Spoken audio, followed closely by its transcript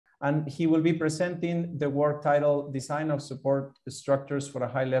And he will be presenting the work titled Design of Support Structures for a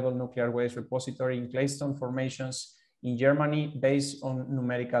High-Level Nuclear Waste Repository in Claystone Formations in Germany based on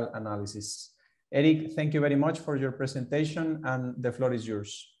numerical analysis. Eric, thank you very much for your presentation, and the floor is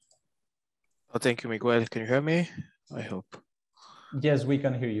yours. Oh, thank you, Miguel. Can you hear me? I hope. Yes, we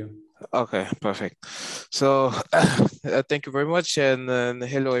can hear you. Okay, perfect. So thank you very much, and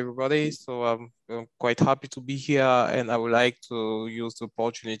hello everybody. So I'm quite happy to be here, and I would like to use the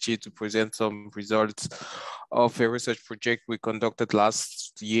opportunity to present some results of a research project we conducted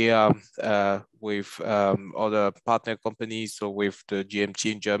last year with other partner companies, so with the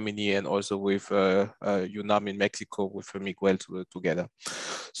GMT in Germany and also with UNAM in Mexico with Miguel together.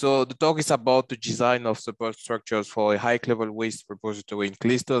 So the talk is about the design of support structures for a high-level waste repository in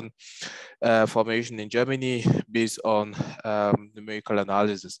Claystone formation in Germany based on numerical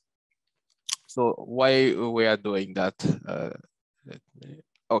analysis. So why we are doing that?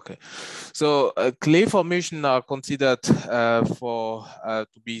 Okay, so clay formation are considered to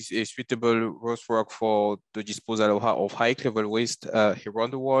be a suitable earthwork for the disposal of high-level waste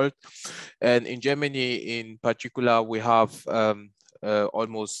around the world. And in Germany in particular, we have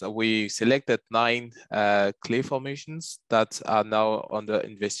we selected 9 clay formations that are now under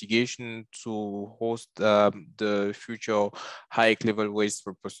investigation to host the future high-level waste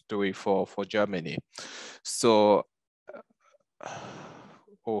repository for Germany. So,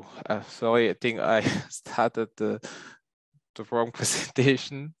 sorry, I think I started the wrong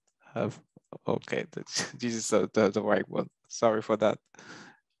presentation. Okay, this is the right one. Sorry for that.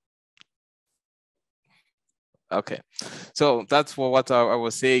 Okay, so that's what I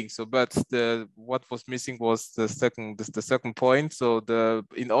was saying. So, but what was missing was the second point. So,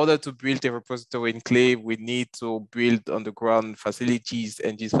 in order to build a repository in clay, we need to build underground facilities,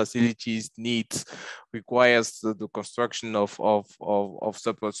 and these facilities requires the construction of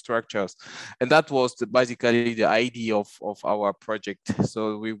support structures, and that was basically the idea of our project.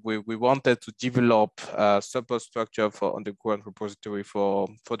 So, we wanted to develop a support structure for underground repository for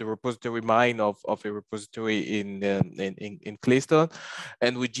the repository mine of a repository in Claystone,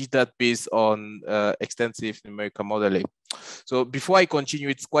 and we did that based on extensive numerical modeling. So before I continue,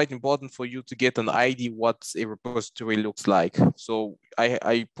 it's quite important for you to get an idea what a repository looks like. So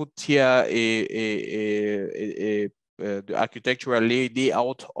I put here the architectural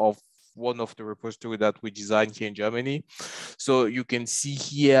layout of one of the repository that we designed here in Germany. So you can see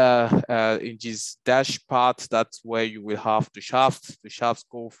here in this dash part, that's where you will have the shafts. The shafts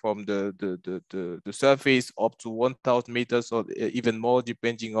go from the surface up to 1,000 meters or even more,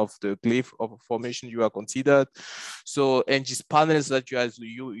 depending of the clay formation you are considered. So, and these panels that you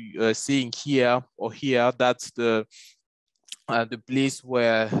are seeing here or here, that's the place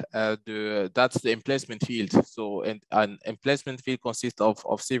where that's the emplacement field. So an emplacement field consists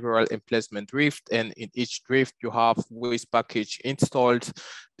of several emplacement drifts, and in each drift you have waste package installed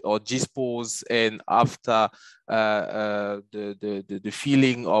or disposed, and after the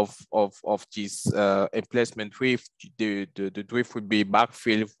filling of this emplacement drift, the drift will be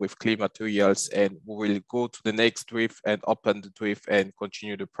backfilled with clay materials, and we will go to the next drift and open the drift and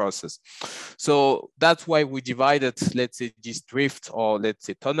continue the process. So that's why we divided, let's say, this drift, or let's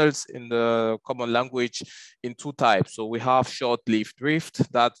say tunnels in the common language, in 2 types. So we have short-lived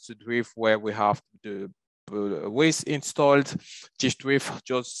drift. That's the drift where we have the waste installed. This drift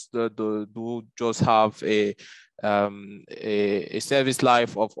just have a service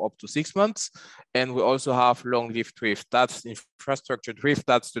life of up to 6 months. And we also have long-lived drift. That's infrastructure drift.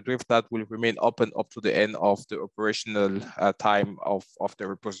 That's the drift that will remain open up to the end of the operational time of the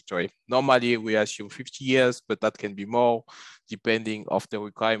repository. Normally we assume 50 years, but that can be more depending of the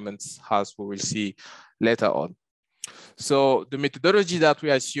requirements, as we will see later on. So the methodology that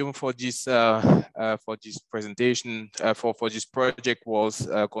we assume for this presentation, for this project, was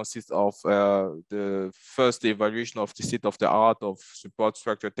consists of the first evaluation of the state of the art of support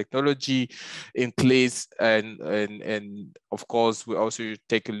structure technology in place, and of course we also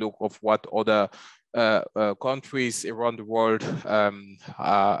take a look of what other countries around the world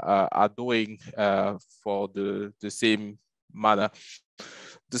are doing for the same manner.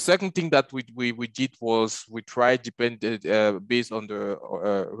 The second thing that we did was we tried, based on the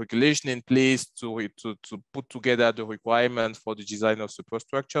regulation in place, to put together the requirements for the design of support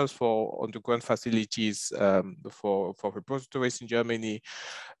structures for underground facilities for repositories in Germany.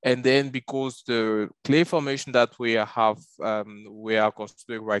 And then, because the clay formation that we are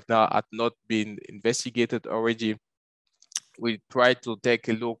considering right now had not been investigated already, we try to take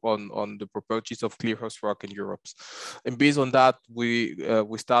a look on the properties of clear host rock in Europe. And based on that, we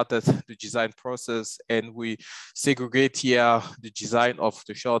started the design process, and we segregate here the design of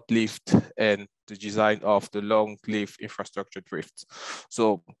the short-lived and the design of the long-lived infrastructure drifts.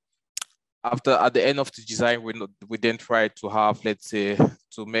 So at the end of the design, we then try to have, let's say,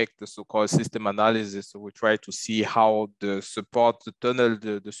 to make the so-called system analysis. So we try to see how the tunnel,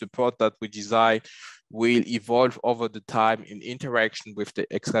 the support that we design will evolve over the time in interaction with the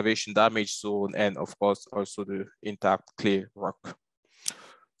excavation damage zone, and of course also the intact clay rock.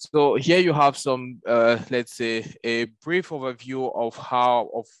 So here you have some, let's say, a brief overview of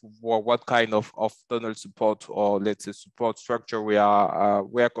what kind of tunnel support, or let's say support structure we are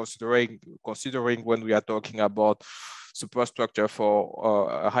considering when we are talking about support structure for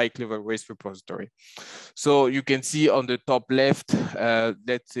a high level waste repository. So you can see on the top left,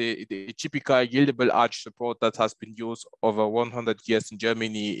 let's say the typical yieldable arch support that has been used over 100 years in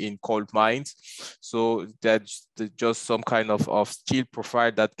Germany in coal mines. So that's just some kind of steel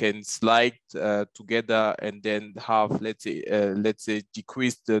profile that can slide together and then have, let's say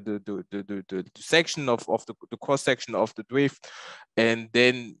decrease the section of the cross section of the drift, and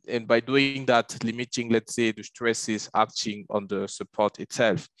by doing that, limiting, let's say, the stresses acting on the support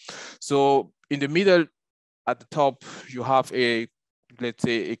itself. So in the middle at the top, you have let's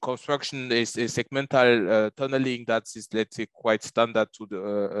say a construction, a segmental tunneling that is, let's say, quite standard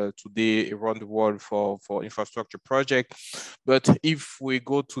today around the world for infrastructure project. But if we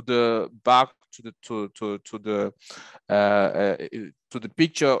go to the back to the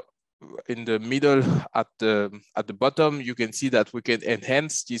picture in the middle at the bottom, you can see that we can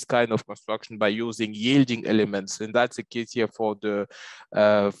enhance this kind of construction by using yielding elements, and that's the case here for the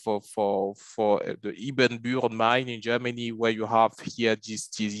Ibbenbüren mine in Germany, where you have here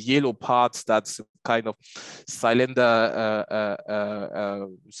these yellow parts. That's kind of cylinder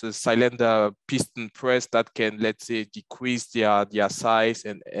piston press that can, let's say, decrease their size,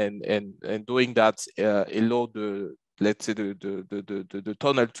 and doing that allow let's say the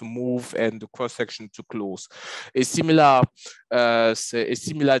tunnel to move and the cross section to close. A similar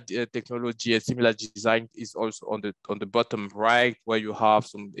technology, a similar design is also on the bottom right, where you have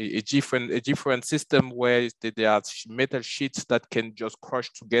a different system where there are metal sheets that can just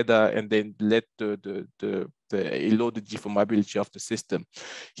crush together and then let allow the deformability of the system.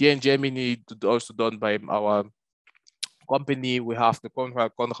 Here in Germany, also done by our company, we have the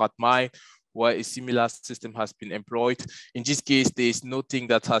Konrad mine, where a similar system has been employed. In this case, there is nothing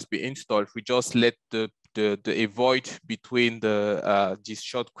that has been installed. We just let the void between these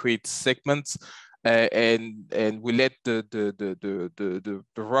shotcrete segments, and we let the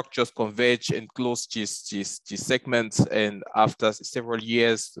rock just converge and close these segments. And after several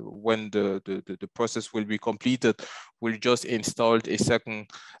years, when the process will be completed, we'll just install a second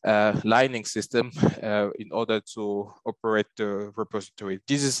lining system in order to operate the repository.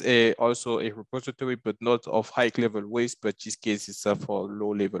 This is also a repository, but not of high level waste, but this case is for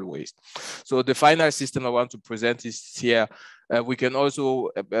low level waste. So the final system I want to present is here. We can also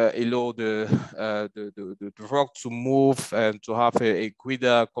allow the rock to move and to have a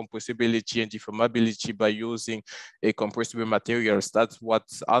greater compressibility and deformability by using a compressible materials. That's what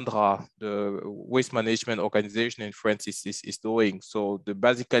ANDRA, the waste management organization in France, is doing. So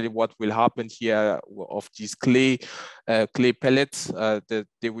basically what will happen here of these clay pellets, that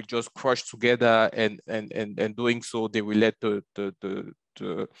they will just crush together, and doing so they will let the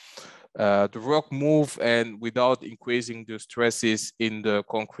rock move, and without increasing the stresses in the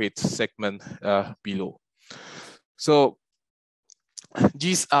concrete segment below. So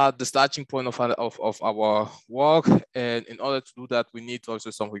these are the starting point of our work, and in order to do that, we need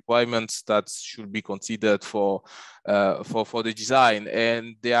also some requirements that should be considered for the design,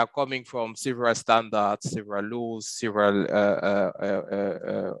 and they are coming from several standards, several laws, several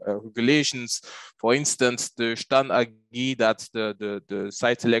regulations. For instance, the Stand AG, that's the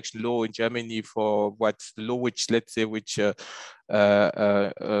site selection law in Germany, for what's the law which, let's say,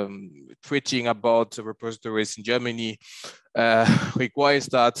 preaching about repositories in Germany, requires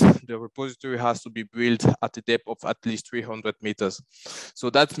that the repository has to be built at a depth of at least 300 meters. So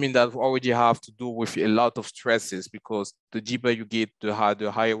that means that we already have to do with a lot of stresses, because the deeper you get, the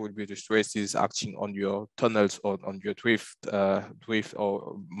higher will be the stresses acting on your tunnels or on your drift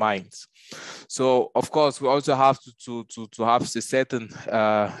or mines. So of course, we also have to have a certain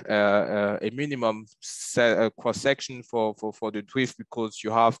a minimum cross section for the drift, because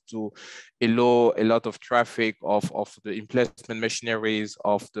you have to allow a lot of traffic of the implement machineries,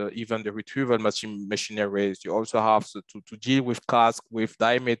 of even the retrieval machineries. You also have to deal with casks with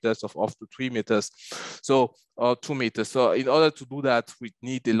diameters of up to 3 meters, so 2 meters. So in order to do that, we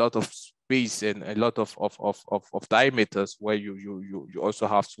need a lot of space and a lot of diameters where you also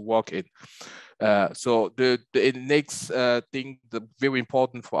have to work in. So the next thing, the very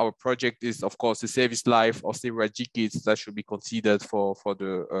important for our project is, of course, the service life of several decades that should be considered for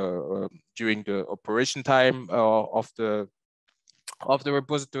the during the operation time of the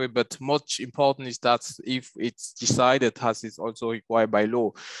repository. But much important is that if it's decided, as is also required by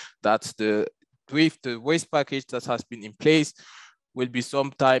law, that the waste package that has been in place will be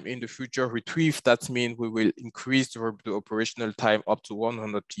sometime in the future retrieved. That means we will increase the operational time up to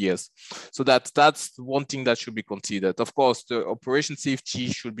 100 years. So that's one thing that should be considered. Of course, the operation safety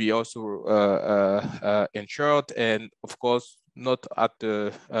should be also ensured, and of course, not at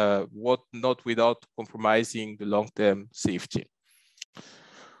the not without compromising the long-term safety.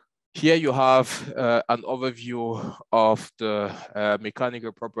 Here you have an overview of the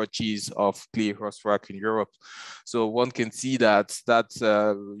mechanical properties of clay host rock in Europe. So one can see that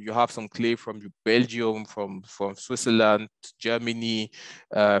you have some clay from Belgium, from Switzerland, Germany,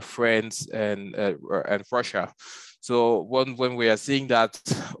 France, and Russia. So when we are seeing that,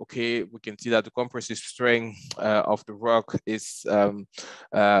 okay, we can see that the compressive strength of the rock is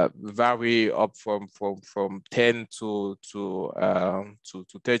vary up from 10 to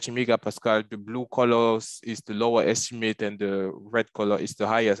 30 megapascal. The blue color is the lower estimate, and the red color is the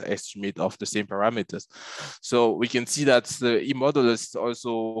highest estimate of the same parameters. So we can see that the e-modulus is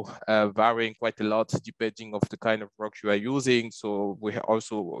also varying quite a lot depending of the kind of rock you are using. So we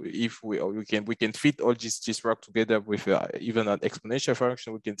also, if we can fit all this rock together with even an exponential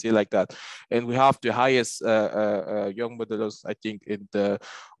function, we can say like that. And we have the highest young modulus, I think, in the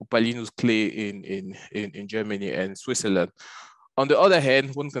Opalinus clay in Germany and Switzerland. On the other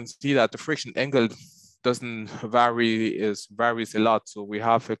hand, one can see that the friction angle doesn't varies a lot. So we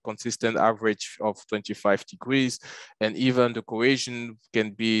have a consistent average of 25 degrees, and even the cohesion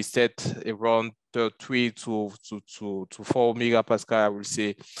can be set around 3 to 4 megapascal, I will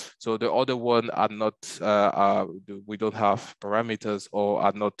say. So the other one are not, we don't have parameters, or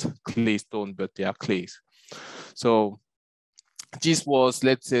are not clay stone, but they are clays. So this was,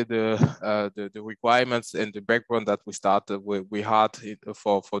 let's say, the requirements and the background that we started with, we had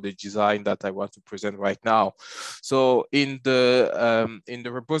for the design that I want to present right now. So in the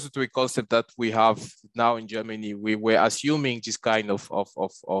repository concept that we have now in Germany, we were assuming this kind of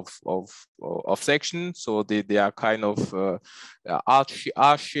section. So they are kind of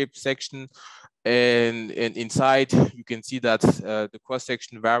R-shaped section. And inside you can see that the cross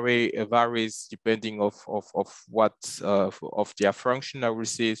section varies depending of what of their function, I will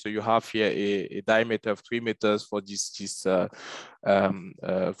say. So you have here a diameter of 3 meters for this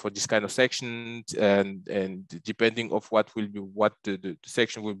kind of section, and depending of what the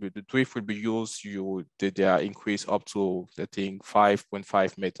section will be, the drift will be used, they are increased up to, I think,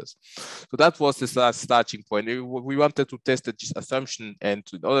 5.5 meters. So that was the starting point. We wanted to test this assumption, and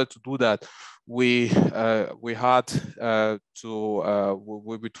in order to do that, we tried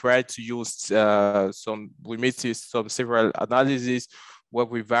to use several analyses where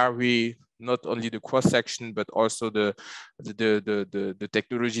we vary not only the cross section, but also the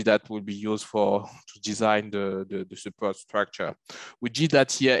technology that will be used to design the support structure. We did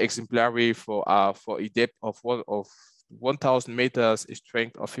that here exemplary for a depth of 1,000 meters, a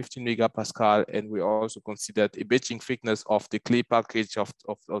strength of 15 megapascal, and we also considered a batching thickness of the clay package of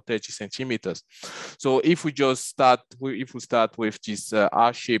 30 centimeters. So if we start with this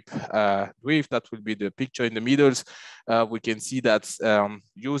R-shaped drift, that will be the picture in the middle, we can see that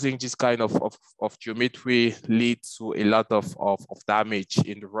using this kind of geometry leads to a lot of damage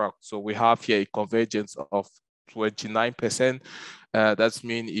in the rock. So we have here a convergence of 29%. That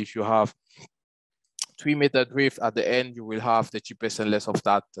means if you have 3 meter drift at the end, you will have 30% less of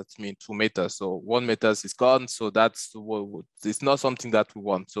that. That means 2 meters. So 1 meter is gone. So it's not something that we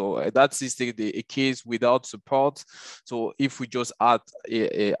want. So that's a case without support. So if we just add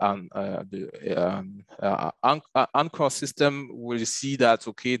anchor system, we'll see that,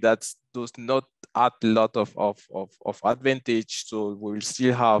 okay, that does not add a lot of advantage. So we will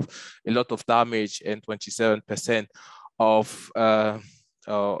still have a lot of damage and 27% of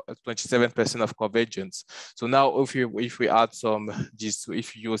 27% of convergence. So now if we add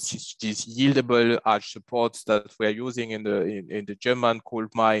if you use these yieldable arch supports that we are using in the German coal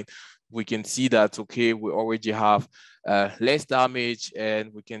mine, we can see that, okay, we already have less damage,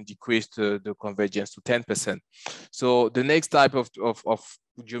 and we can decrease the convergence to 10%. So the next type of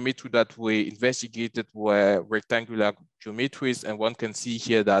geometry that we investigated were rectangular geometries, and one can see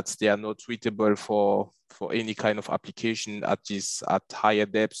here that they are not suitable for for any kind of application at higher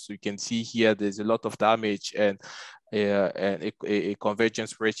depths. So you can see here there's a lot of damage and a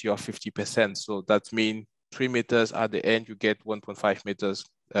convergence ratio of 50%. So that means 3 meters at the end, you get 1.5 meters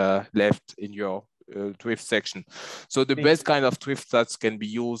left in your drift section. So the best kind of drift that can be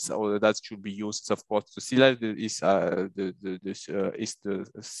used, or that should be used, is of course the sealer is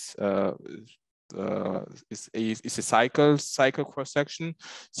a cycle cross section,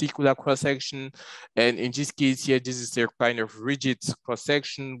 circular cross section, and in this case here, this is a kind of rigid cross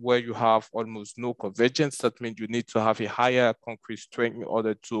section where you have almost no convergence. That means you need to have a higher concrete strength in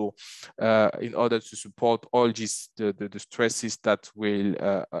order to support all these the stresses that will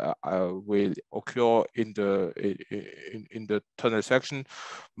occur in the tunnel section.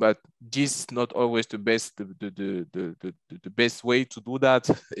 But this is not always the best best way to do that.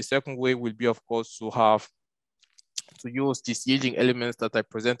 A second way will be, of course, to use these yielding elements that I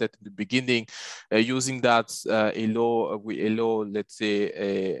presented in the beginning, using that let's say,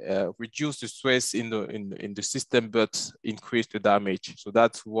 reduce the stress in the system, but increase the damage. So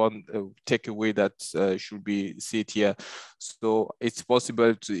that's one takeaway that should be seen here. So it's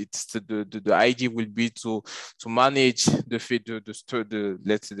possible to, the idea will be to manage the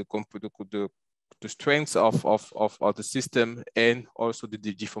strengths of the system and also the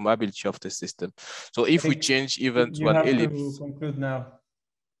deformability of the system. So if we change even to an ellipse. You have to conclude now.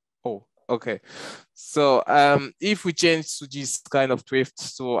 Oh, okay. So if we change to this kind of drift,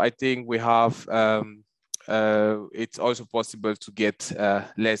 so I think we have it's also possible to get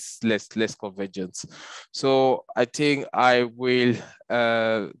less convergence. So I think I will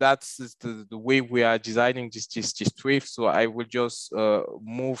that's the way we are designing this drift. So I will just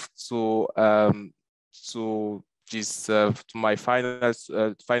move to this to my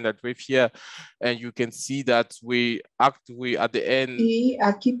final drift here, and you can see that we at the end. Y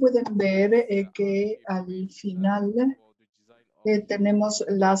aquí pueden ver que al final tenemos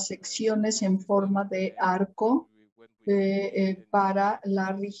las secciones en forma de arco para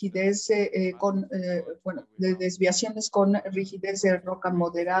la rigidez de desviaciones con rigidez de roca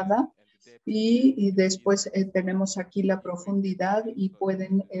moderada, y después tenemos aquí la profundidad y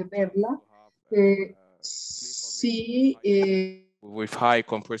pueden verla. With high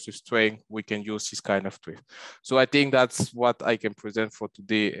compressive strength, we can use this kind of drift. So I think that's what I can present for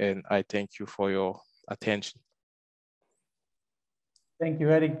today, and I thank you for your attention. Thank you,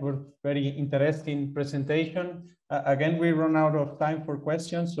 Eric, for very interesting presentation. Again, we run out of time for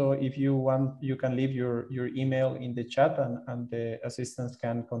questions, so if you want, you can leave your email in the chat, and the assistants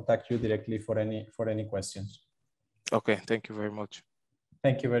can contact you directly for any questions. Okay, thank you very much.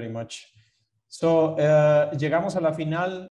 Thank you very much. So, llegamos a la final.